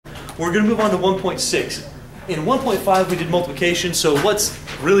We're going to move on to 1.6. In 1.5 we did multiplication, so what's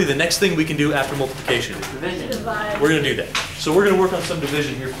really the next thing we can do after multiplication? Division. We're going to do that. So we're going to work on some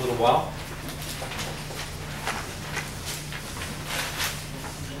division here for a little while.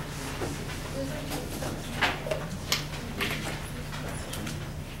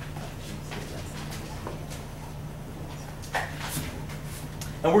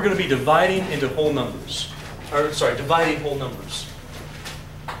 And we're going to be dividing into whole numbers. Or, sorry, dividing whole numbers.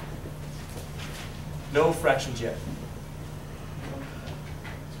 No fractions yet.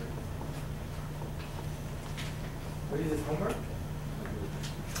 What is this, homework?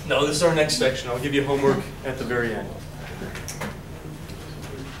 No, this is our next section. I'll give you homework at the very end.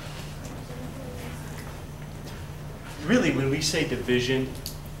 Really, when we say division,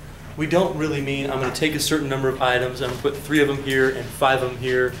 we don't really mean I'm going to take a certain number of items, I'm going to put 3 of them here, and 5 of them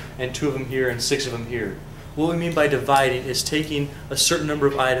here, and 2 of them here, and 6 of them here. What we mean by dividing is taking a certain number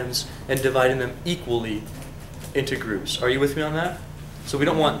of items and dividing them equally into groups. Are you with me on that? So we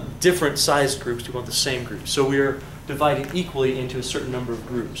don't want different sized groups, we want the same group. So we are dividing equally into a certain number of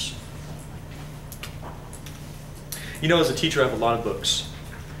groups. You know, as a teacher, I have a lot of books.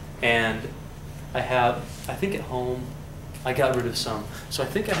 And I think at home, I got rid of some. So I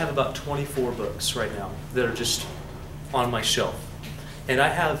think I have about 24 books right now that are just on my shelf. And I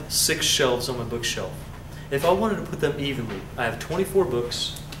have 6 shelves on my bookshelf. If I wanted to put them evenly, I have 24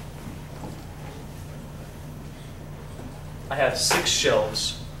 books. I have 6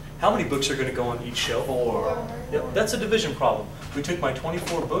 shelves. How many books are going to go on each shelf? 4. Yep, that's a division problem. We took my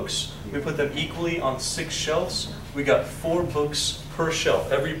 24 books, we put them equally on 6 shelves. We got 4 books per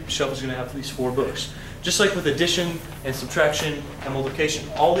shelf. Every shelf is going to have at least 4 books. Just like with addition and subtraction and multiplication,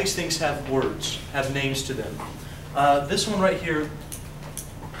 all these things have words, have names to them. This one right here,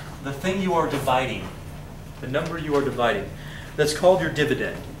 the thing you are dividing, the number you are dividing, that's called your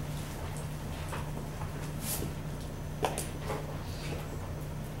dividend.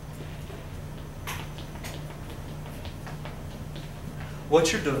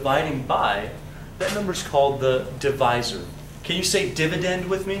 What you're dividing by, that number is called the divisor. Can you say dividend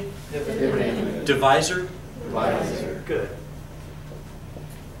with me? Dividend. Divisor? Divisor. Good.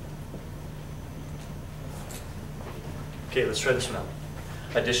 Okay, let's try this one out.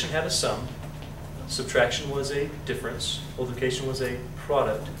 Addition had a sum. Subtraction was a difference. Multiplication was a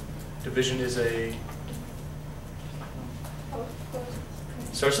product. Division is a...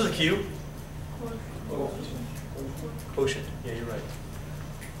 Starts with a Q? Quotient. Yeah, you're right.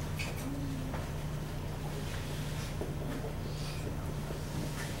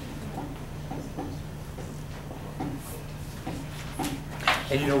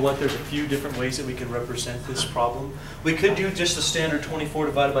 And you know what? There's a few different ways that we can represent this problem. We could do just the standard 24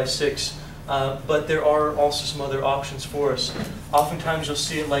 divided by 6, but there are also some other options for us. Oftentimes you'll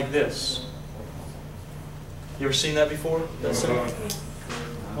see it like this. You ever seen that before? That symbol?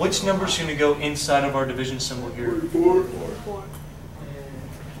 Which number is going to go inside of our division symbol here? 4.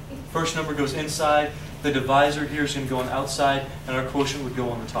 First number goes inside. The divisor here is going to go on the outside, and our quotient would go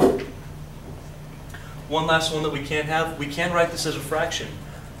on the top. One last one that we can have, we can write this as a fraction.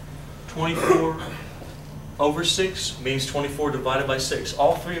 24 over 6 means 24 divided by 6.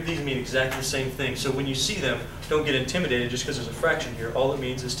 All 3 of these mean exactly the same thing. So when you see them, don't get intimidated just because there's a fraction here. All it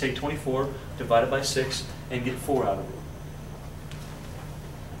means is take 24 divided by 6 and get 4 out of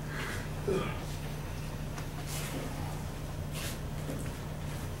it.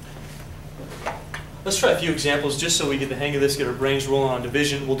 Let's try a few examples just so we get the hang of this, get our brains rolling on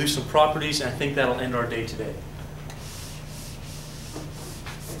division. We'll do some properties, and I think that'll end our day today.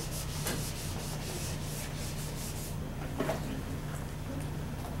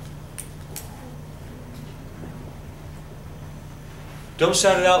 Don't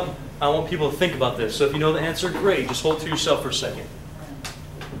shout it out. I want people to think about this. So if you know the answer, great. Just hold it to yourself for a second.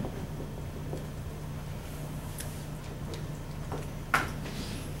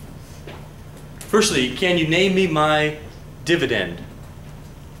 Firstly, can you name me my dividend?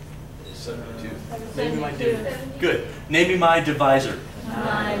 72. Name me my dividend. Good. Name me my divisor.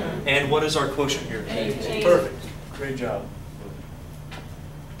 9. And what is our quotient here? 8. Perfect. Great job.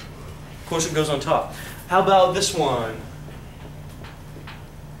 Quotient goes on top. How about this one?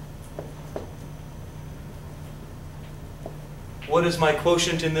 What is my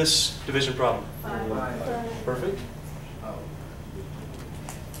quotient in this division problem? 5. Perfect.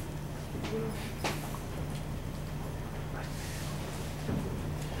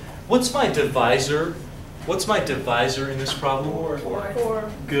 What's my divisor? What's my divisor in this problem?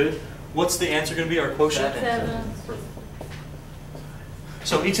 4. Good. What's the answer going to be? Our quotient? 7.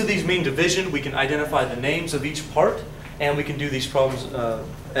 So each of these mean division. We can identify the names of each part. and we can do these problems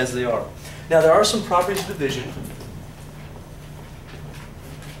as they are. Now, there are some properties of division.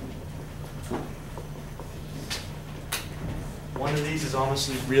 One of these is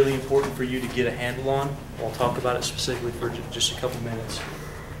honestly really important for you to get a handle on. I'll talk about it specifically for just a couple minutes.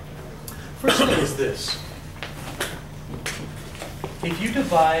 First thing is this. If you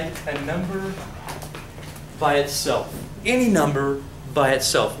divide a number by itself, any number by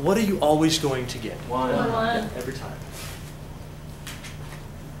itself, what are you always going to get? 1. One. Every time.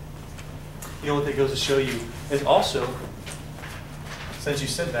 You know what that goes to show you is also, since you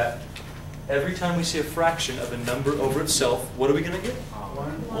said that, every time we see a fraction of a number over itself, what are we going to get?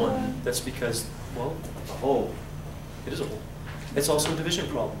 1. That's because, well, A whole. it is a whole. It's also a division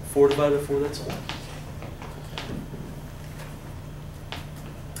problem. 4 divided by 4, that's a whole.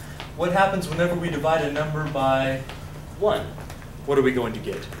 What happens whenever we divide a number by 1? What are we going to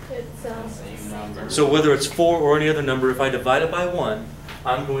get? It's Same number. So whether it's 4 or any other number, if I divide it by 1,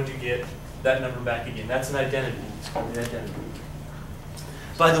 I'm going to get that number back again. That's an identity. It's called the identity.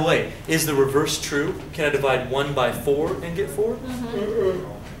 By the way, is the reverse true? Can I divide 1 by 4 and get 4?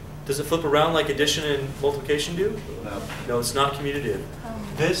 Does it flip around like addition and multiplication do? No. No, it's not commutative.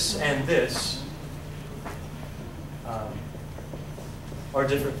 This and this are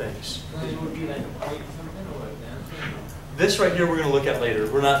different things. This right here we're going to look at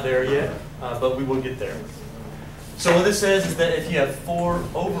later. We're not there yet, but we will get there. So what this says is that if you have 4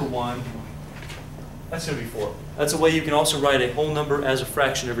 over 1, that's going to be 4. That's a way you can also write a whole number as a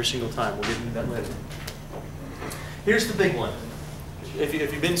fraction every single time. We'll get into that later. Here's the big one. If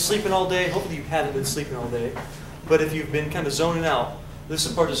you've been sleeping all day, hopefully you haven't been sleeping all day, but if you've been kind of zoning out, this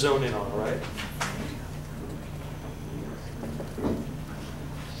is the part to zone in on, all right?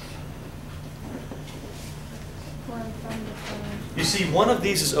 You see, one of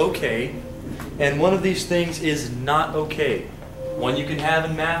these is okay, and one of these things is not okay. One you can have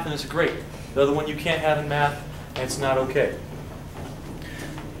in math, and it's great. The other one you can't have in math, and it's not okay.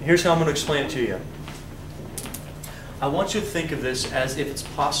 Here's how I'm going to explain it to you. I want you to think of this as if it's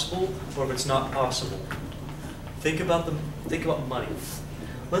possible or if it's not possible. Think about money.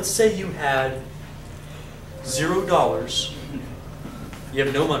 Let's say you had $0. You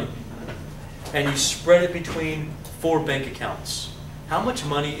have no money, and you spread it between 4 bank accounts. How much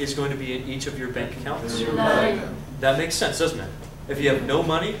money is going to be in each of your bank accounts? 9. That makes sense, doesn't it? If you have no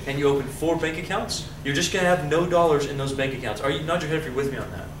money and you open 4 bank accounts, you're just going to have no dollars in those bank accounts. Nod your head if you're with me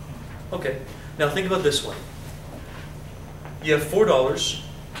on that. Okay. Now think about this one. You have $4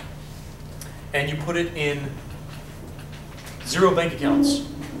 and you put it in 0 bank accounts.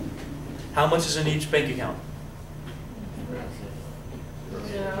 How much is in each bank account?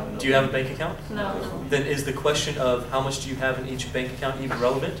 0. Do you have a bank account? No. Then is the question of how much do you have in each bank account even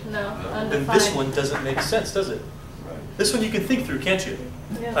relevant? No. Then this one doesn't make sense, does it? This one you can think through, can't you?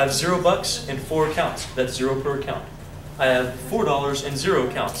 Yeah. I have $0 in 4 accounts. That's 0 per account. I have $4 in 0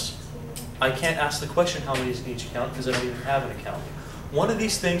 accounts. I can't ask the question how many is in each account because I don't even have an account. One of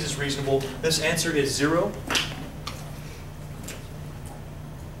these things is reasonable. This answer is 0.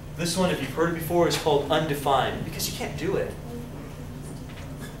 This one, if you've heard it before, is called undefined because you can't do it.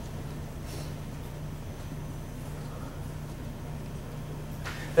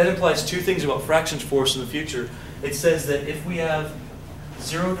 That implies 2 things about fractions for us in the future. It says that if we have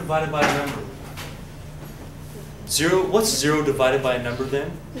 0 divided by a number, what's 0 divided by a number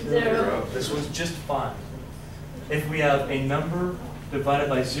then? 0. This one's just fine. If we have a number divided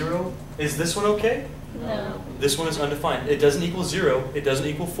by 0, is this one okay? No. This one is undefined. It doesn't equal 0, it doesn't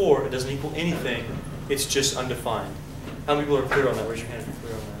equal 4, it doesn't equal anything. It's just undefined. How many people are clear on that? Raise your hand if you're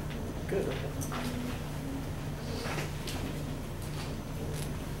clear on that. Good, okay.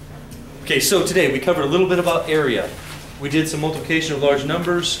 Okay, so today we covered a little bit about area. We did some multiplication of large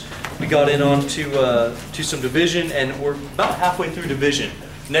numbers. We got in on to some division, and we're about halfway through division.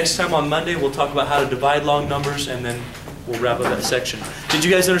 Next time on Monday, we'll talk about how to divide long numbers, and then we'll wrap up that section. Did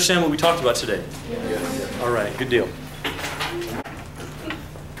you guys understand what we talked about today? Yeah. All right, good deal.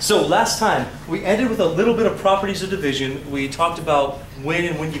 So last time, we ended with a little bit of properties of division. We talked about when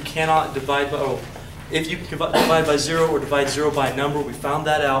and when you cannot divide by, if you can divide by 0 or divide 0 by a number. We found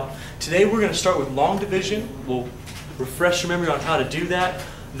that out. Today we're going to start with long division. We'll refresh your memory on how to do that.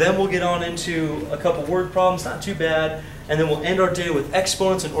 Then we'll get on into a couple word problems, not too bad. And then we'll end our day with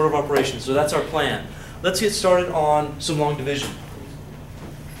exponents and order of operations. So that's our plan. Let's get started on some long division.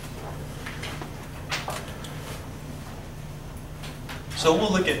 So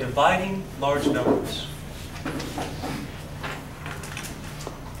we'll look at dividing large numbers.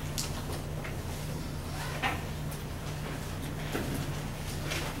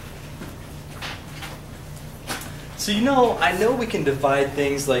 So I know we can divide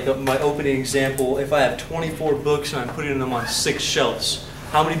things like my opening example. If I have 24 books and I'm putting them on 6 shelves,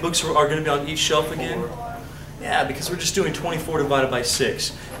 how many books are going to be on each shelf again? 4. Yeah, because we're just doing 24 divided by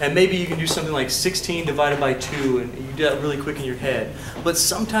 6. And maybe you can do something like 16 divided by 2, and you do that really quick in your head. But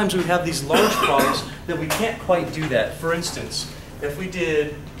sometimes we have these large problems that we can't quite do that. For instance, if we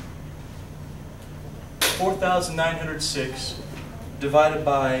did 4,906 divided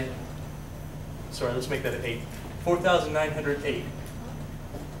by, sorry, let's make that an 8. 4,908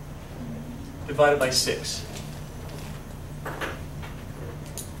 divided by 6.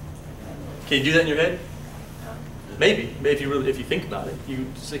 Can you do that in your head? Maybe if you think about it, you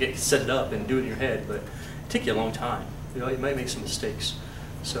just set it up and do it in your head, but it take you a long time. You might make some mistakes.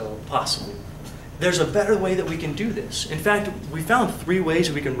 So possibly. There's a better way that we can do this. In fact, we found 3 ways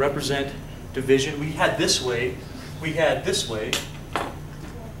that we can represent division. We had this way, we had this way.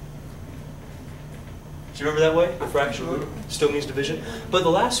 Do you remember that way? The fraction root still means division. But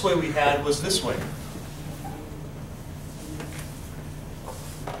the last way we had was this way.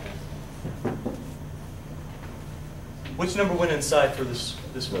 Which number went inside for this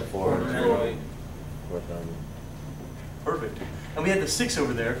way? 4. Perfect. And we had the 6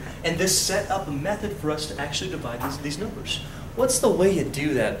 over there, and this set up a method for us to actually divide these numbers. What's the way you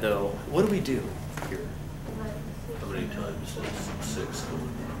do that, though? What do we do here? How many times does 6 go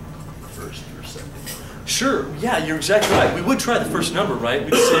first or second? Sure, yeah, you're exactly right. We would try the first number, right?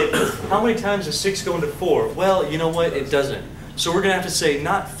 We'd say, how many times does 6 go into 4? Well, you know what? It doesn't. So we're going to have to say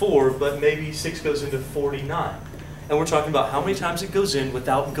not 4, but maybe 6 goes into 49. And we're talking about how many times it goes in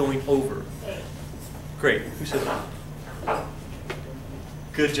without going over. 8. Great. Who said that?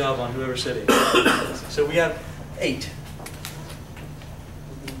 Good job on whoever said 8. So we have 8.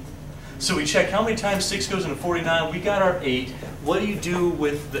 So we check how many times 6 goes into 49. We got our 8. What do you do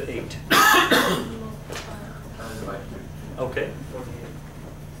with the 8? Okay.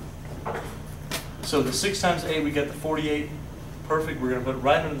 So the 6 times 8, we get the 48. Perfect. We're going to put it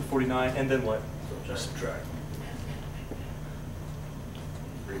right under the 49. And then what? Just subtract.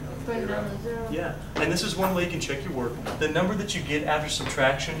 Bring down the 0. Yeah, and this is one way you can check your work. The number that you get after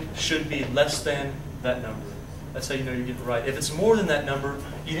subtraction should be less than that number. That's how you know you're getting it right. If it's more than that number,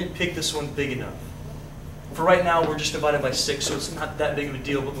 you didn't pick this one big enough. For right now, we're just divided by 6, so it's not that big of a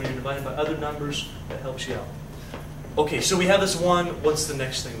deal, but when you're divided by other numbers, that helps you out. Okay, so we have this 1. What's the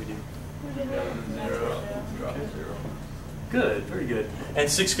next thing we do? 0. Drop 0. Good, very good. And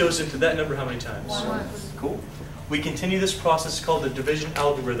 6 goes into that number how many times? 1. Cool. We continue this process called the division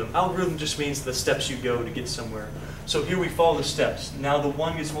algorithm. Algorithm just means the steps you go to get somewhere. So here we follow the steps. Now the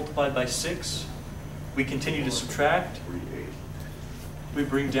 1 gets multiplied by 6. We continue to subtract. We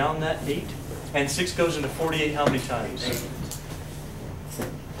bring down that 8. And 6 goes into 48 how many times? 8.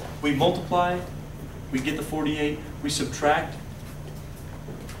 We multiply. We get the 48. We subtract.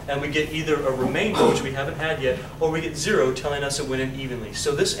 And we get either a remainder, which we haven't had yet, or we get 0 telling us it went in evenly.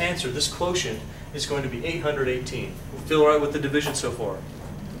 So this answer, this quotient, is going to be 818. Feel all right with the division so far?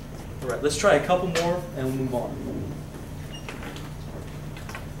 All right, let's try a couple more and we'll move on.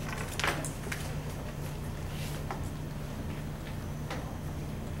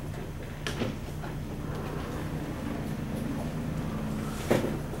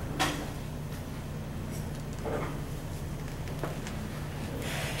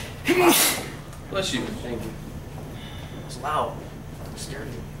 Bless you. Thank you. It's loud. I'm scared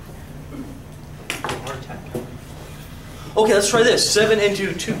of you. Heart attack. Okay, let's try this. 7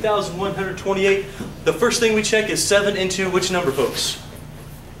 into 2,128. The first thing we check is 7 into which number, folks?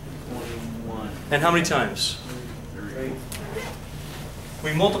 21. And how many times? 3.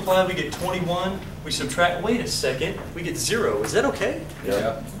 We multiply, we get 21. We subtract, wait a second, we get 0. Is that okay?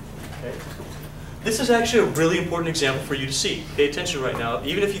 Yeah. Okay. This is actually a really important example for you to see. Pay attention right now.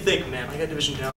 Even if you think, man, I got division down.